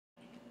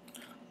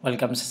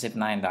Welcome sa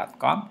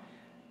zip9.com.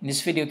 In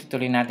this video,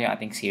 tutuloy natin yung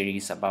ating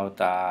series about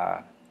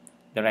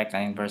direct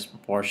and inverse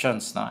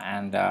proportions. No?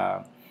 And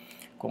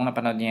kung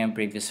napanood niyo yung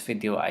previous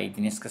video, ay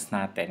diniscuss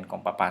natin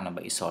kung paano ba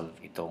isolve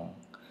itong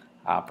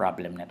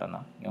problem nito.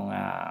 No? Yung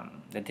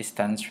the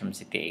distance from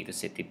city A to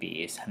city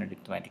B is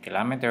 120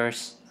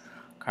 kilometers.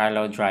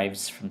 Carlo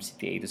drives from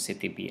city A to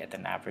city B at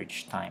an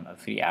average time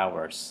of 3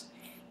 hours.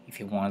 If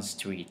he wants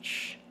to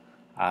reach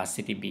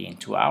city B in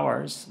 2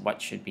 hours, what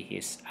should be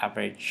his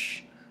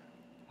average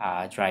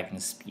driving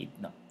speed.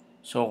 No?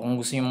 So, kung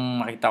gusto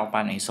nyo makita ko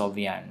paano i-solve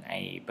yan,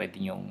 ay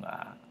pwede nyo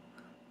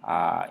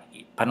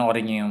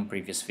panoorin nyo yung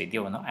previous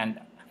video. No? And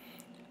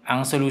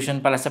ang solution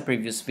pala sa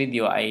previous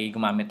video ay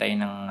gumamit tayo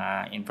ng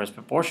inverse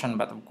proportion,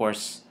 but of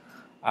course,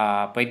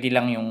 pwede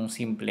lang yung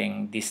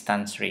simpleng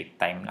distance rate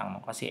time lang.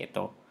 No? Kasi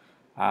ito,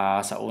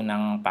 sa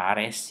unang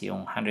pares,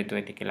 yung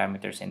 120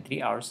 kilometers in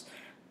 3 hours,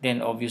 then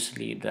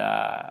obviously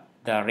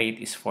the rate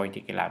is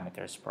 40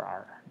 kilometers per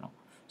hour. No?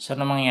 So,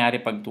 ano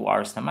mangyayari pag 2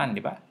 hours naman, di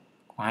ba?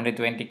 Kung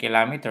 120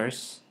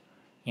 kilometers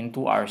in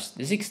 2 hours,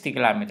 the 60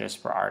 kilometers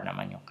per hour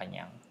naman yung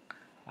kanyang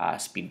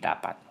speed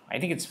dapat.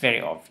 I think it's very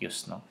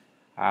obvious, no?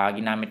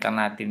 Ginamit lang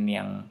natin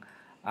yung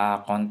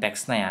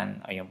context na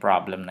yan, o yung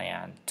problem na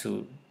yan,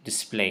 to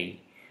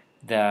display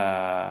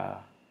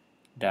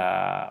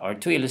or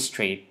to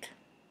illustrate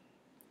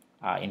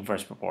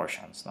inverse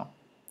proportions, no?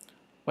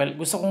 Well,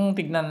 gusto kong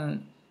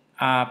tignan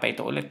pa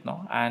ito ulit,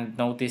 no? And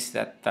notice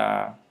that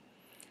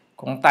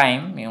kung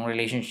time, yung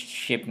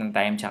relationship ng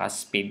time tsaka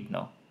speed,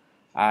 no?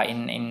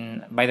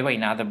 By the way,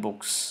 in other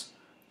books,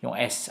 yung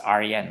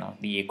SR yan, no?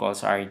 D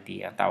equals RT,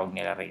 ang tawag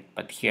nila rate.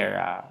 But here,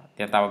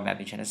 tinatawag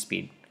natin siya na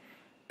speed.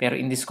 Pero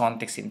in this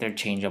context,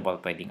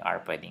 interchangeable, pwedeng R,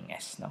 pwedeng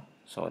S, no?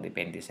 So,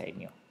 depende sa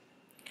inyo.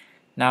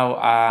 Now,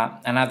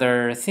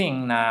 another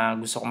thing na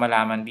gusto kong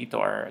malaman dito,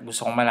 or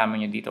gusto kong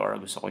malaman nyo dito, or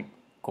gusto ko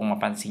kung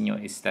mapansin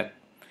nyo is that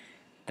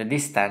the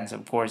distance,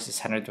 of course, is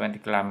 120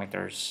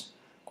 kilometers.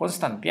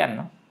 Constant yan,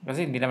 no?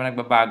 Kasi hindi naman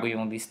nagbabago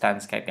yung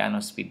distance kahit gaano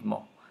speed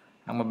mo.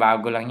 Ang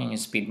mabago lang yun yung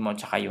speed mo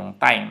tsaka yung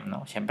time,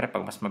 no? Siyempre,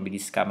 pag mas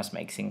mabilis ka, mas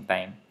maiksing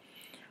time,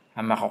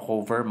 ang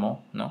mako-cover mo,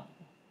 no?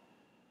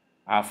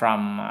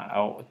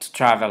 To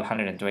travel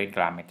 120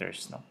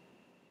 kilometers, no?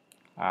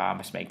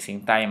 Mas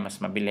maiksing time,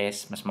 mas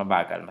mabilis, mas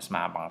mabagal, mas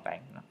mahabang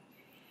time, no?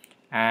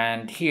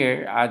 And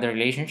here, the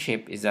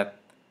relationship is that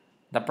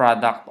the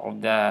product of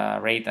the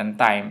rate and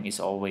time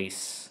is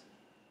always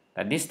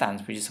the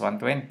distance, which is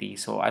 120.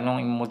 So, anong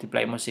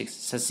i-multiply mo sa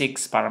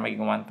 6 para maging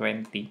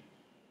 120?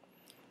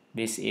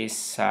 This is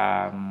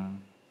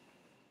 20,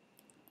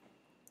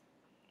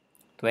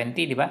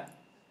 di ba?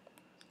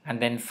 And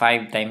then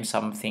 5 times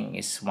something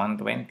is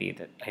 120.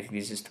 I think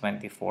this is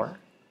 24.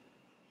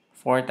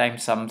 4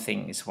 times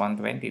something is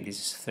 120. This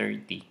is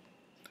 30.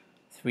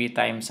 3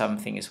 times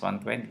something is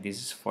 120. This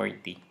is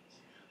 40.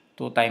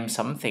 2 times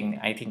something,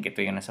 I think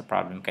ito yung nasa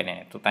problem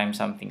kanina. 2 times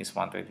something is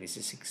 120. This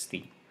is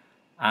 60.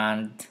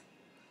 And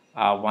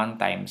 1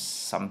 times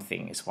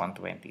something is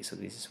 120. So,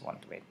 this is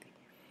 120.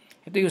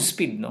 Ito yung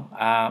speed, no?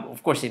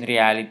 Of course, in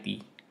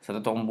reality, sa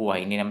totoong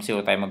buhay, hindi naman siguro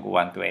tayo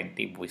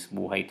mag-120.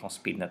 Buhay itong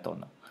speed na to,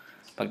 no?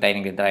 Pag tayo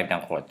nag-drive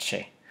ng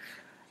kotse.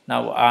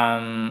 Now,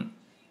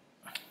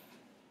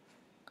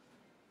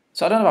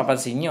 so ano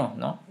napapansin nyo,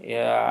 no?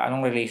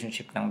 Anong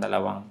relationship ng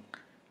dalawang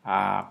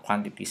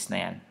quantities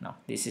na yan, no?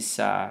 This is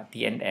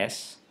T and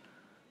S.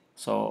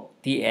 So,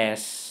 TS,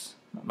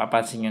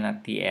 mapapansin nyo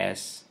na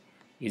TS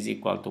is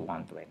equal to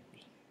 120.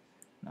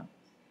 No?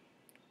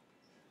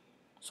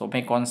 So,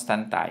 may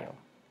constant tayo.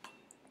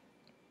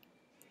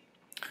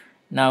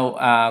 Now,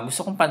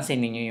 gusto kong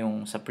pansinin nyo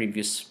yung sa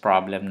previous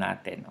problem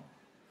natin. No?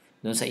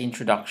 Doon sa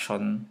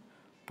introduction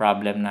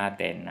problem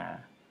natin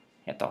na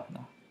ito,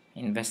 no?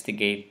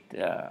 Investigate.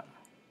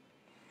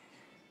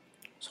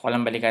 So,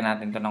 walang balikan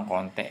natin to ng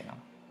konti. No?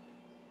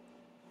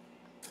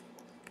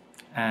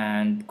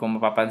 And kung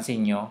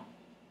mapapansin nyo,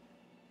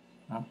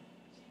 no?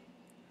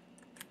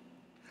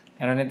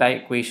 Meron din tayo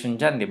equation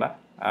dyan, di ba?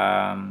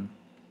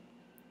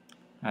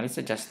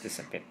 Let's adjust this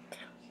a bit.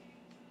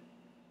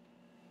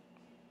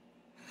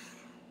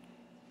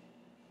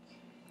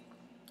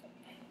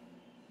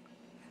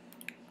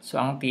 So,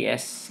 ang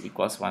TS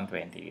equals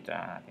 120. Dito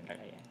na natin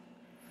lagayan.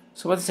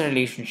 So, what's the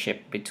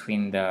relationship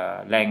between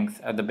the length,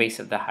 the base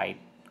of the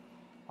height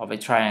of a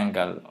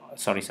triangle,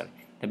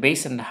 the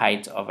base and the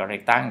height of a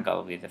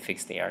rectangle with a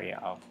fixed area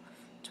of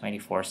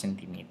 24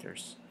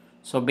 centimeters.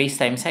 So, base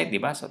times height, di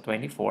ba? So,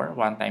 24.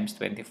 1 times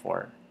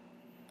 24.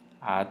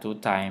 2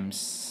 times,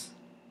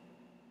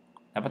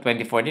 dapat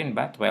 24 din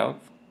ba?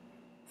 12.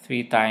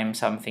 3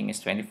 times something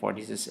is 24.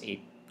 This is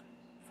 8.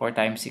 4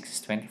 times 6 is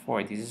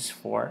 24. This is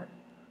 4.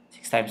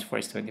 6 times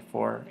 4 is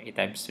 24. 8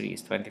 times 3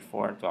 is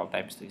 24. 12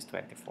 times 2 is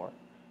 24.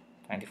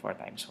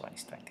 24 times 1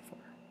 is 24.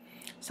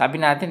 Sabi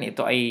natin,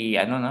 ito ay,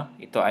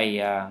 ito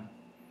ay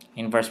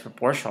inverse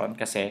proportion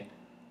kasi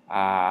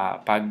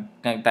pag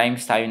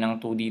nag-times tayo ng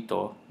 2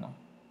 dito, no?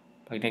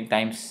 Pag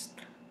nag-times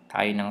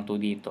tayo ng 2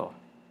 dito,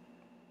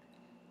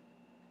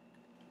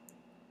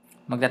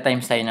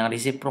 magta-times tayo ng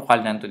reciprocal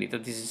ng 2 dito.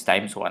 This is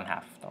times 1/2.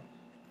 No?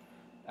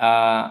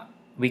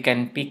 we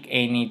can pick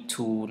any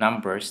two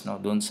numbers,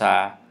 no, dun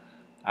sa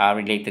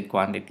related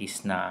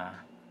quantities na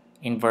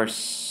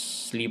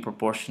inversely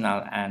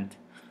proportional, and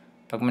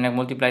pag may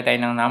nag-multiply tayo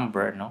ng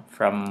number, no,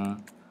 from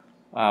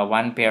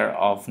one pair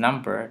of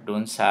number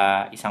dun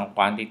sa isang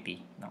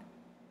quantity, no.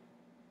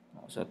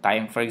 So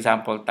for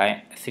example,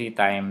 3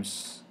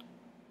 times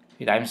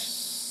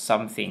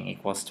something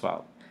equals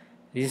 12.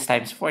 This is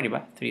times 4, di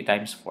ba? 3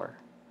 times 4.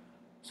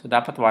 So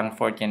dapat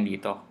 1/4 yan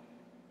dito.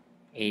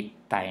 8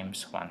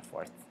 times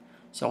 1/4.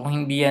 So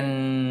kung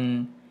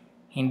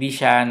hindi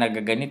siya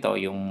nagaganito,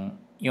 yung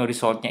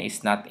result niya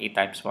is not 8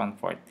 times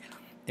 1/4,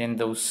 then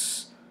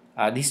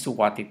these two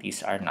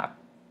quantities are not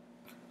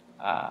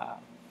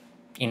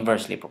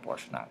inversely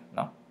proportional,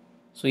 no?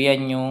 So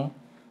yan yung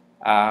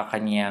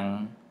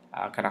kanyang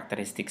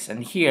characteristics.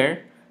 And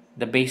here,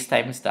 the base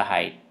times the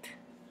height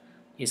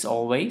is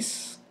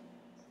always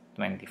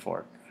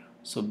 24.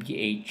 So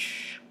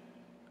BH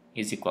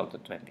is equal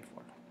to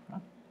 24.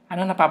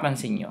 Ano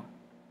napapansin nyo?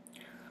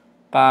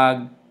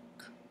 Pag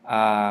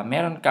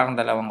meron kang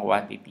dalawang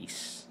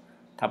quantities,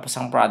 tapos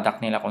ang product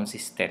nila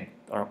consistent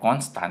or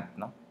constant,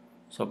 no?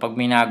 So pag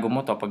minago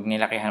mo to, pag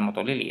nilakihan mo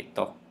to, liliit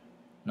to,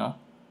 no?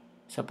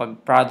 So pag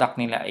product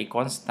nila ay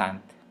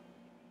constant,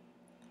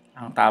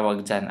 ang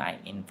tawag dyan ay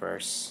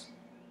inverse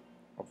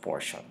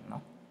proportion,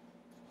 no?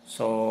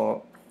 So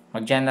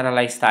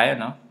mag-generalize tayo,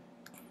 no?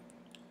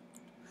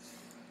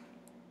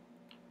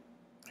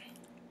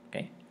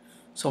 Okay.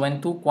 So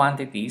when two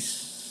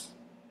quantities,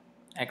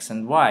 x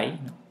and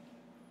y, no?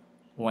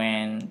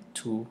 When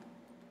two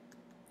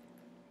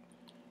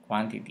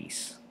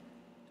quantities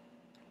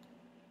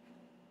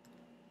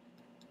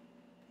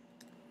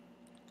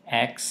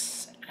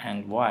x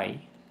and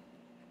y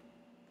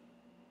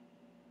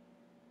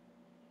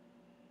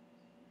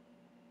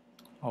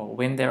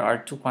when there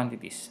are two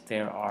quantities,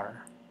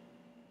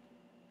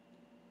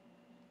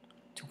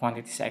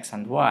 x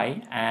and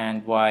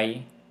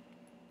y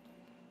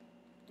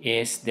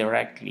is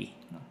directly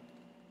not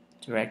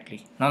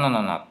directly,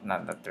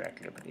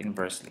 but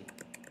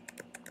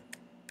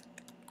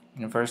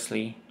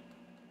inversely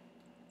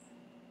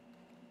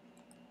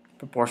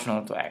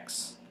proportional to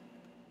x.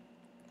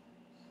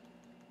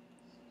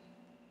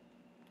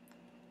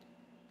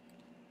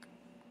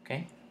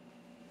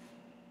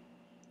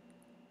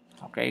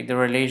 Okay, the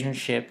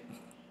relationship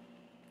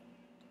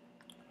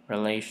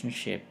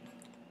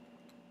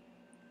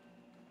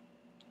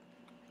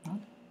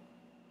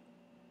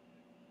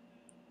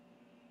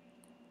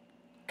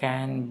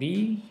can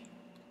be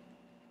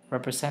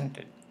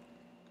represented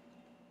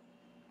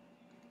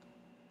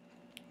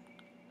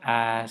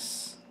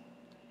as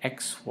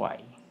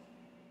xy,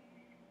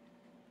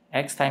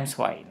 x times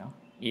y, no,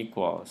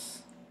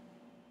 equals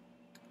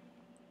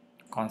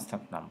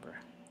constant number.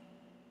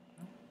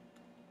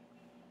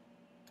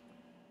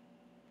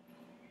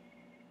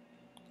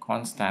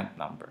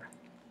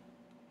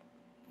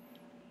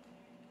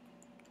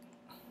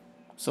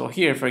 So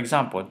here, for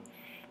example,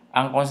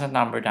 ang constant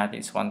number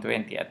natin is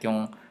 120 at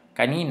yung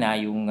kanina,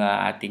 yung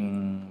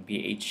ating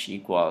BH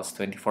equals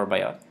 24 ba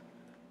yun?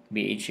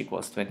 BH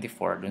equals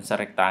 24 dun sa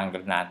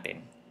rectangle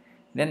natin.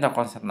 Then the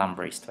constant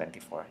number is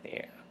 24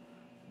 there.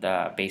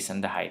 The base and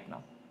the height,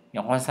 no?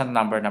 Yung constant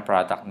number na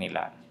product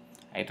nila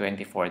ay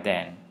 24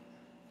 then.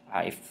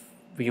 If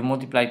we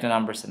multiply two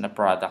numbers and the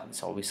product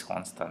is always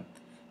constant,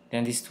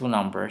 then these two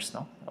numbers,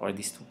 no, or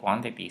these two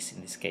quantities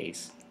in this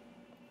case,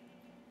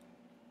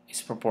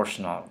 is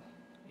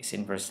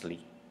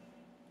inversely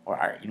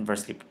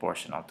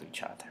proportional to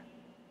each other,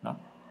 no?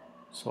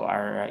 So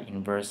are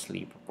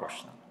inversely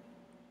proportional.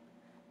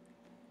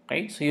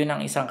 Okay, so yun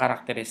ang isang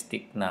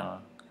characteristic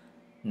ng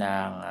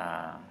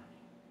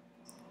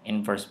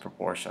inverse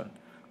proportion.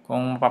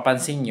 Kung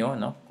mapapansin nyo,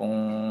 no, kung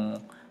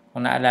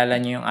naalala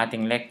nyo yung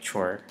ating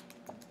lecture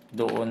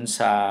doon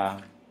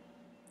sa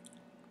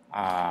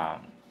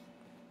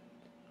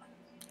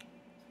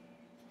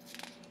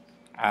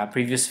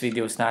previous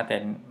videos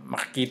natin,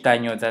 makikita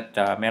nyo that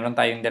meron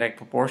tayong direct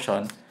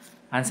proportion.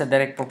 And sa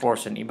direct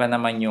proportion, iba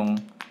naman yung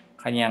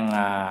kanyang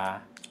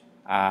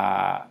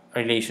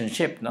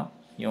relationship, no?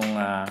 Yung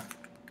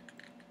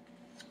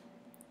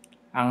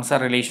ang sa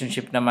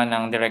relationship naman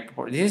ng direct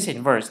proportion, this is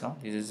inverse,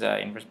 no? This is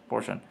inverse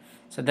proportion.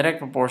 Sa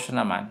direct proportion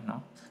naman,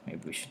 no?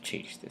 Maybe we should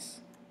change this.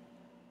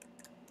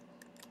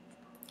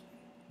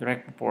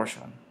 Direct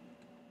proportion,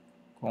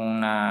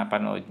 kung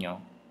napanood nyo,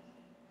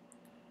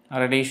 ang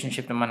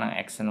relationship naman ng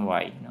x and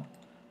y, no?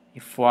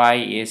 If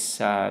y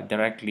is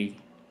directly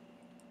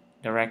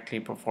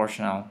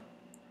proportional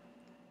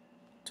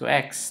to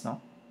x,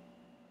 no?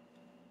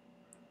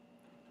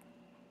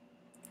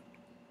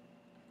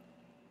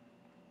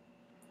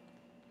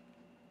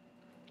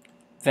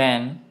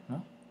 Then,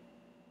 no,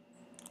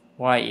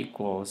 y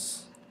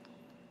equals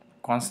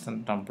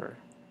constant number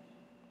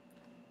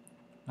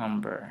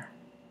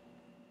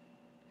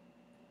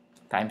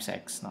times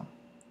x, no?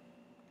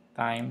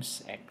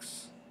 Times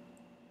x.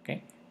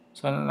 Okay?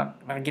 So,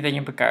 nakikita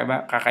niyo yung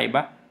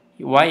kakaiba?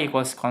 Y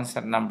equals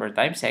constant number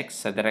times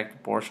x sa direct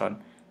proportion.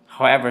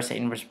 However, sa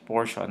inverse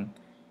proportion,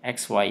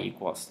 xy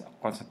equals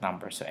constant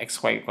number. So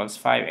xy equals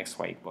 5,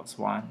 xy equals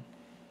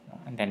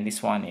 1. And then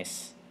this one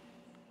is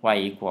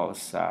y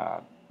equals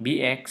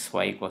bx,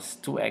 y equals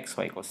 2x,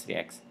 y equals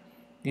 3x.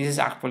 This is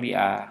actually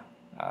a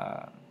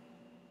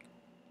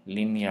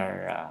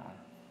linear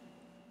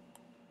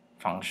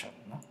function.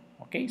 No?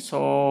 Okay, so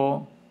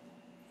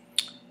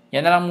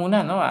yan na lang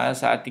muna no,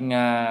 sa ating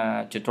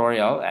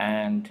tutorial.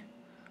 And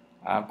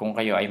kung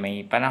kayo ay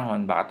may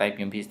panahon, baka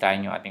type yung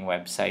bisitahin yung ating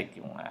website,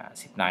 yung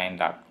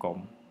zip9.com,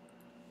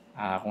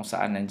 kung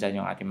saan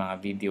nandyan yung ating mga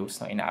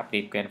videos. No?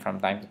 Ina-update ko yan from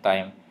time to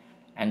time.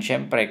 And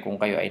syempre, kung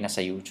kayo ay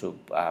nasa YouTube,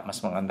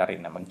 mas maganda rin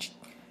na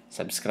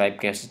mag-subscribe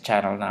kayo sa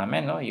channel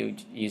namin. No?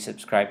 You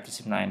subscribe to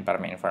Zip9 para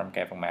ma-inform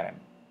kayo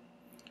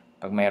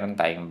pag mayroon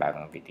tayong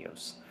bagong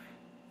videos.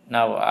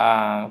 Now,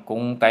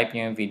 kung type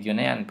nyo yung video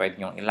na yan, pwede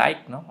nyo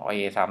i-like, no? O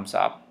i-thumbs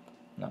up.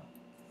 No?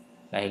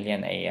 Dahil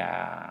yan ay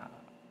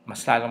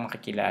mas lalong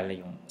makikilala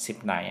yung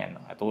Zip9 yan.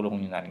 No? At tulong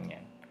nyo na rin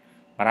yan.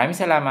 Maraming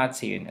salamat.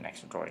 See you in the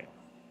next tutorial.